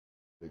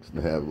Fixing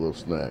to have a little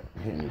snack.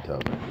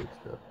 Anytime about good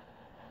stuff.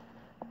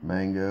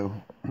 Mango,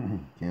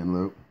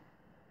 cantaloupe,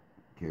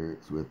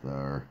 carrots with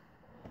our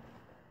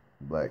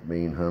black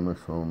bean hummus,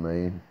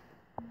 homemade.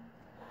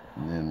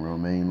 And then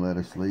romaine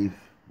lettuce leaf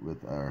with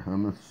our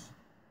hummus.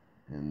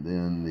 And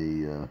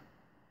then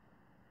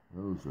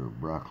those are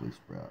broccoli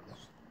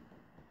sprouts.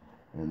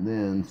 And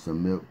then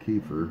some milk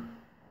kefir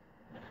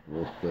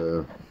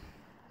with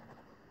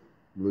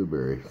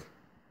blueberries.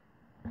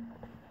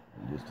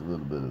 And just a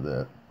little bit of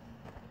that.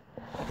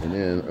 And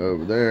then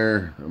over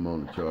there, I'm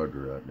on the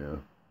charger right now.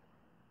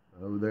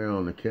 Over there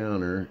on the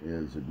counter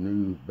is a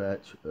new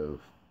batch of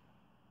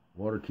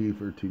water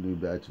kefir, 2 new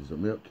batches of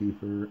milk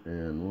kefir,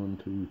 and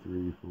 1, 2,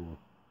 3, 4,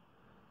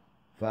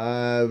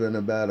 5, and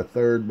about a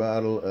third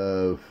bottle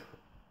of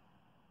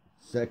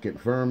second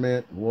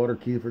ferment water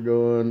kefir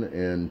going,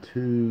 and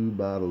 2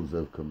 bottles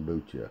of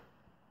kombucha.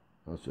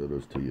 I'll show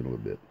those to you in a little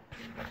bit.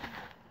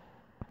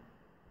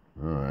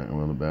 Alright,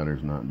 well, the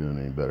battery's not doing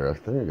any better. I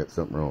think I got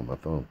something wrong with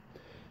my phone.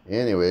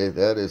 Anyway,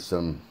 that is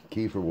some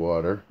kefir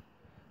water.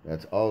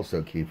 That's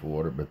also kefir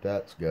water, but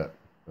that's got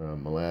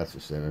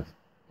molasses in it.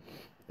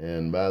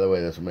 And by the way,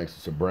 that's what makes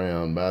it so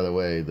brown. By the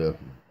way, the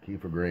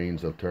kefir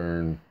grains will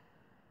turn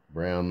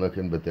brown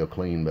looking, but they'll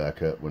clean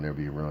back up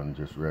whenever you run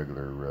just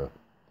regular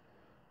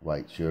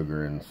white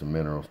sugar and some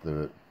minerals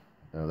through it.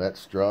 Now that's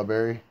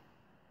strawberry.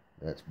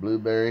 That's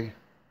blueberry.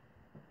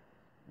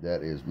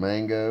 That is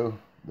mango.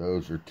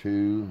 Those are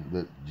 2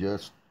 that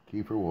just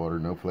kefir water,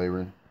 no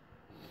flavoring.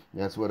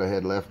 That's what I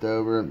had left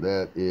over.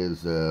 That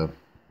is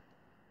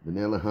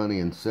vanilla, honey,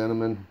 and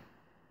cinnamon.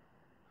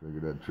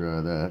 Figured I'd try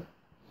that.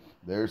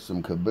 There's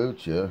some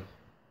kombucha,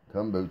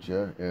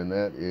 and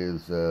that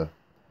is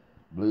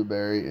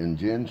blueberry and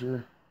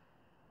ginger.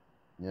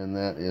 And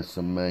that is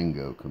some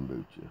mango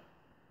kombucha.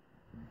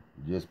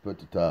 Just put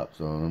the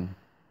tops on them.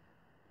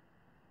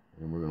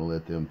 And we're going to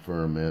let them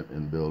ferment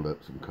and build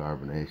up some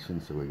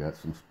carbonation. So we got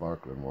some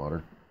sparkling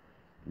water.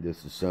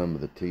 This is some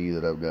of the tea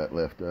that I've got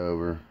left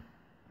over.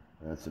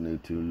 That's a new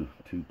 2+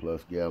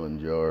 gallon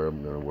jar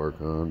I'm going to work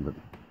on, but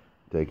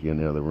take you in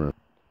the other room.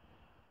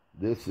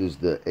 This is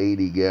the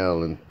 80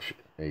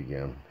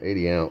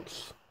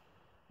 ounce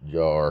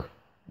jar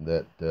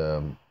that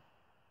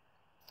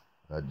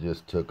I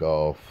just took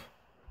off.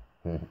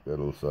 Got a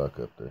little sock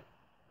up there.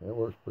 That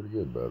works pretty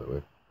good, by the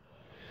way.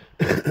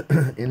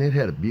 And it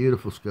had a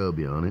beautiful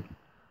SCOBY on it.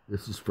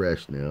 This is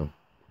fresh now.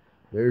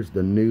 There's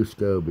the new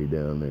SCOBY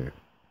down there.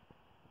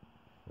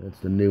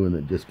 That's the new one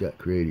that just got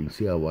created. You can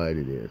see how wide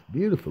it is.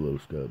 Beautiful little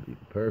SCOBY.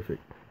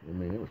 Perfect. I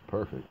mean, it was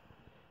perfect.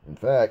 In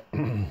fact,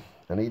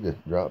 I need to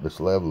drop this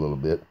level a little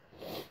bit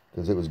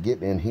because it was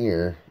getting in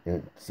here and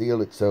it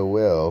sealed it so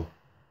well.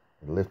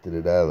 It lifted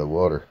it out of the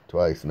water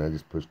twice and I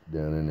just pushed it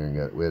down in there and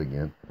got it wet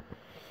again.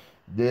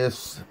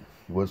 This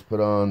was put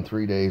on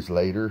 3 days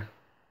later,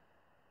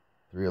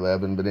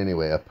 3/11. But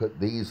anyway, I put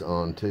these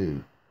on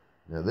too.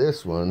 Now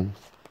this one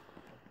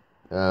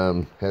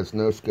has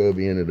no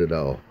SCOBY in it at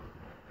all.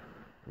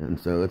 And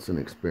so it's an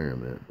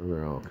experiment. Well,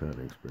 they're all kind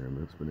of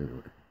experiments, but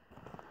anyway.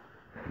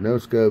 No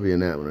SCOBY in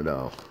that one at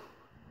all.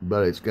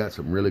 But it's got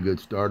some really good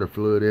starter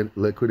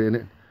liquid in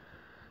it.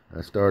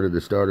 I started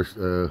the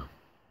starter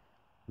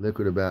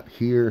liquid about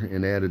here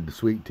and added the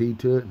sweet tea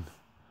to it.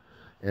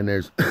 And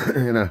there's,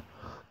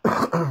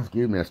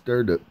 excuse me, I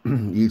stirred the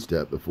yeast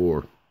up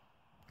before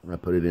I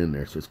put it in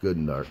there, so it's good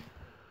and dark.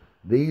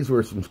 These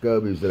were some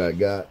SCOBYs that I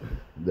got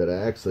that I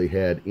actually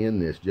had in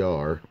this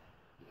jar.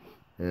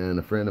 And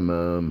a friend of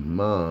mine,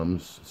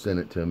 Mom's, sent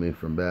it to me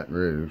from Baton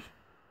Rouge.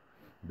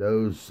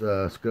 Those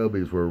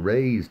SCOBYs were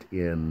raised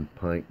in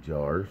pint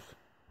jars.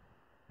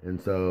 And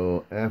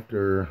so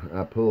after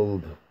I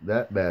pulled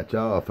that batch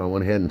off, I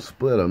went ahead and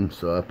split them.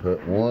 So I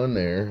put one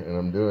there, and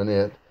I'm doing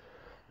it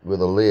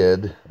with a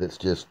lid that's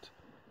just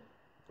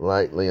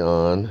lightly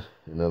on.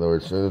 In other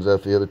words, as soon as I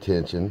feel the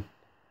tension,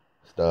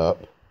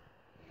 stop.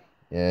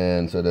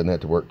 And so it doesn't have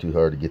to work too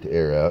hard to get the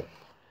air out.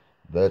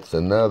 That's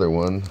another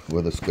one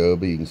with a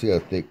SCOBY. You can see how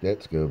thick that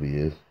SCOBY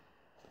is.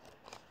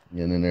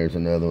 And then there's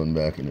another one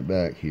back in the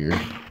back here.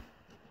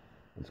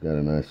 It's got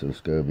a nice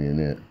little SCOBY in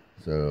it.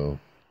 So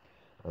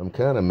I'm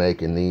kind of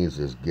making these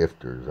as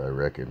gifters, I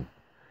reckon.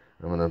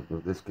 I'm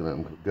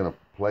gonna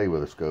play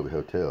with a SCOBY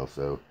hotel.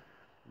 So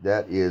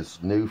that is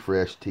new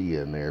fresh tea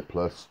in there,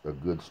 plus a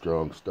good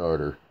strong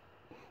starter.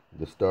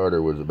 The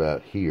starter was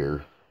about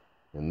here,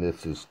 and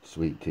this is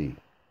sweet tea.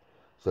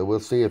 So we'll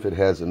see if it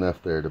has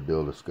enough there to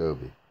build a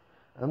SCOBY.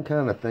 I'm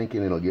kind of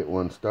thinking it'll get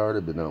one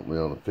started, but don't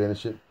really want to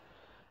finish it.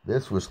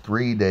 This was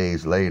 3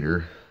 days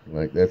later.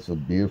 Like, that's a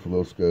beautiful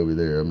little SCOBY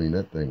there. I mean,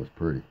 that thing was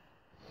pretty.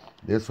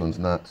 This one's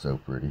not so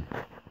pretty,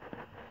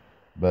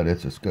 but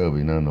it's a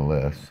SCOBY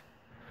nonetheless.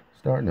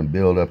 Starting to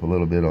build up a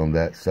little bit on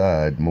that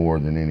side more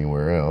than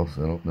anywhere else.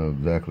 I don't know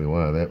exactly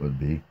why that would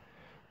be.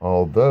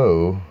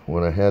 Although,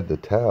 when I had the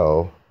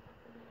towel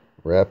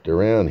wrapped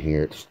around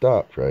here, it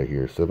stopped right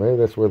here. So maybe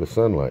that's where the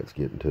sunlight's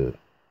getting to it.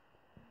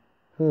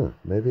 Huh,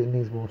 maybe it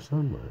needs more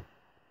sunlight.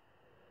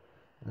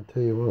 I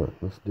tell you what,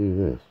 let's do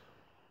this.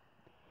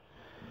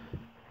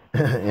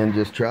 And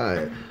just try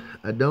it.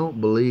 I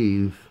don't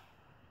believe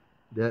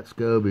that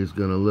SCOBY is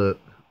going to look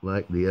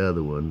like the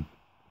other one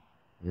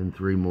in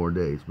 3 more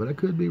days. But I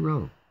could be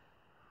wrong.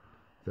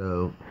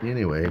 So,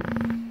 anyway,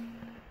 I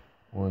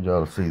wanted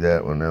y'all to see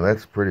that one. Now,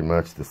 that's pretty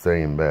much the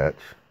same batch.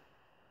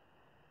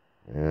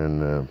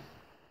 And,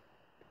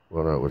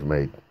 well, no, it was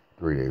made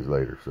 3 days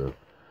later. So,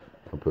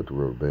 I'll put the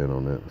rubber band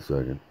on that in a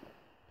second.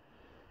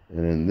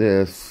 And then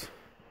this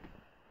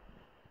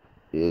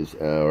is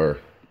our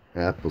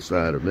apple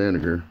cider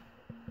vinegar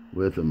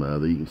with the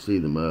mother. You can see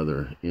the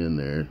mother in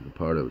there. The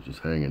part of it just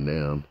hanging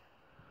down.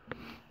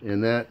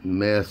 And that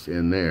mess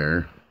in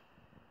there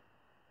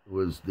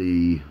was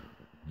the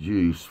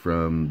juice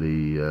from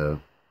the,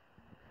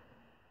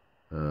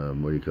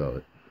 what do you call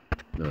it?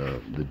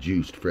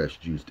 The fresh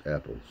juiced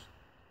apples.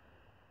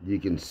 You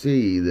can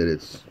see that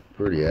it's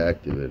pretty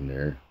active in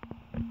there.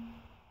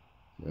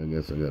 I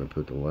guess I gotta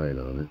put the light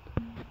on it.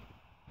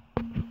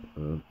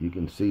 You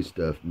can see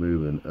stuff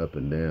moving up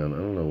and down. I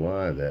don't know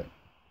why that.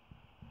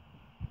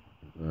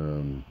 I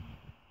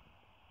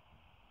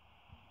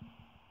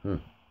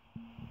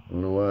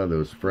don't know why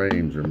those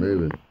frames are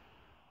moving.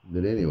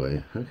 But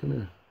anyway, how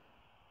can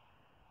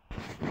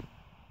I?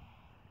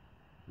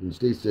 You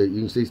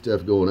can see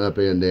stuff going up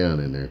and down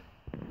in there.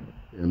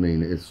 I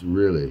mean, it's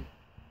really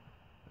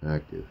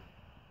active.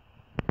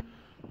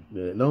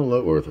 It don't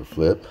look worth a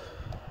flip.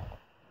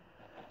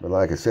 But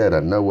like I said,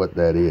 I know what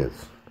that is.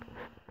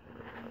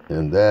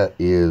 And that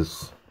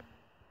is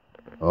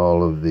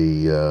all of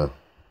the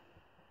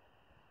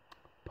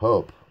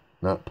pulp.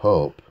 Not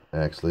pulp,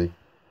 actually.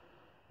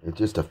 It's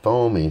just a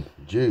foamy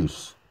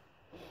juice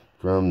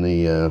from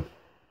the,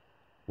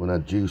 when I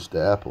juiced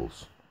the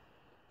apples.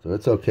 So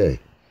it's okay.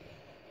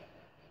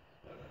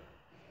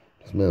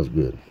 It smells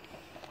good.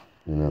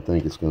 And I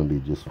think it's going to be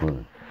just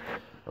fine.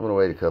 I'm going to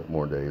wait a couple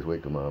more days.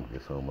 Wait till Mom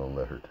gets home. I'll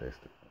let her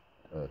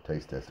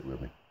taste test it with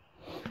me.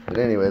 But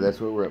anyway,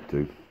 that's what we're up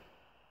to.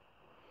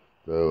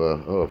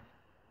 So,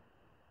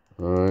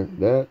 alright,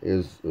 that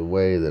is the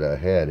way that I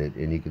had it.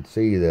 And you could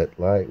see that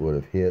light would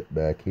have hit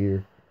back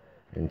here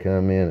and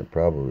come in. It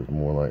probably was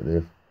more like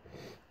this.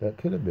 That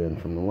could have been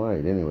from the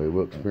light. Anyway,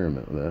 we'll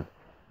experiment with that.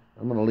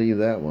 I'm going to leave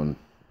that one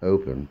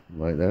open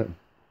like that.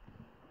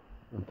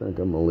 I think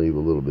I'm going to leave a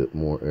little bit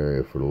more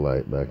area for the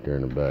light back there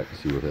in the back to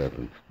see what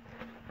happens.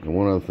 And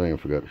one other thing I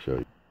forgot to show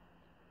you.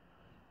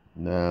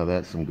 Now,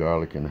 that's some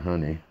garlic and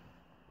honey.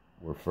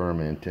 We're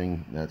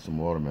fermenting. That's some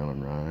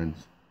watermelon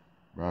rinds.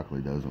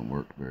 Broccoli doesn't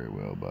work very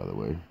well, by the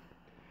way.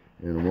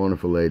 And a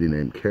wonderful lady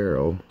named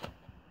Carol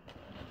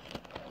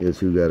is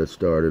who got us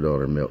started on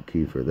our milk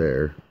kefir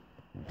there.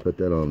 Put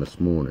that on this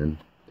morning.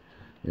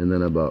 And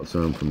then I bought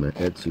some from the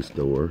Etsy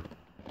store.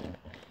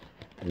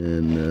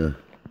 And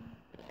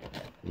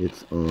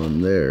it's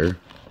on there.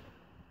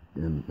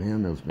 And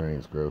man, those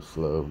grains grow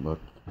slow. My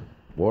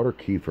water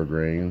kefir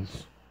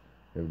grains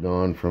have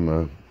gone from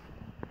a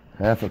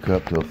half a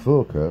cup to a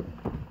full cup.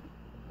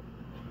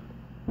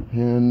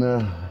 And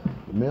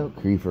milk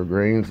kefir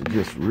grains are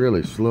just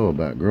really slow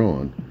about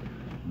growing.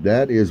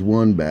 That is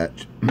one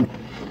batch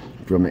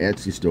from the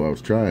Etsy store I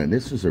was trying.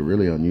 This is a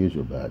really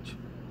unusual batch.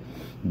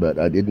 But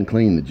I didn't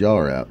clean the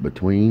jar out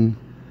between.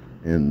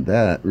 And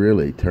that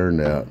really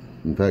turned out.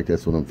 In fact,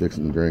 that's what I'm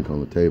fixing to drink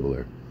on the table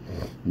there.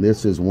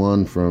 This is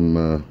one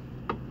from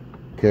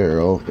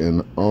Carol.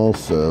 And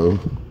also,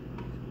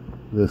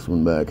 this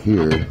one back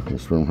here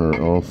is from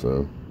her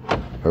also.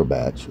 Her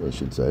batch, I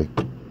should say.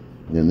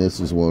 And this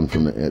is one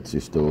from the Etsy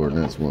store, and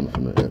that's one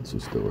from the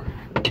Etsy store.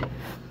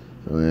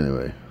 So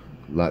anyway,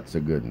 lots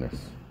of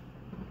goodness.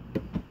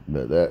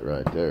 But that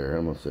right there,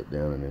 I'm going to sit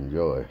down and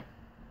enjoy.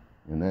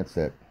 And that's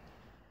that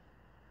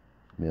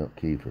milk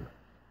kefir.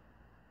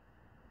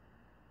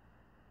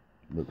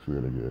 Looks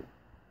really good.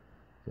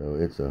 So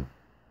it's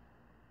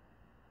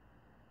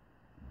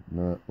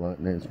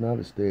it's not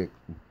as thick.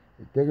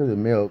 It's thicker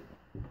than milk.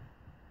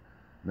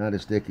 Not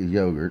as thick as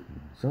yogurt.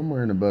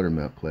 Somewhere in the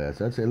buttermilk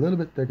class. I'd say a little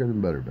bit thicker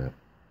than buttermilk.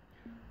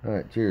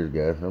 Alright, cheers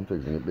guys. I'm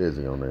fixing to get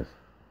busy on this.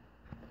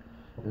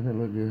 Doesn't it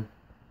look good?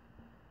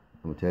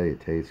 I'm going to tell you,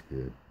 it tastes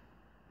good.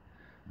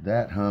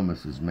 That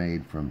hummus is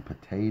made from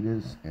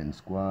potatoes and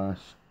squash.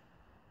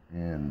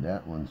 And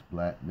that one's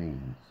black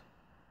beans.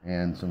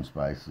 And some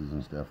spices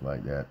and stuff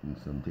like that. And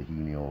some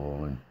tahini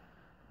oil. And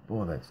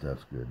boy, that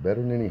stuff's good.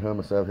 Better than any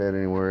hummus I've had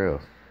anywhere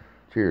else.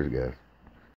 Cheers guys.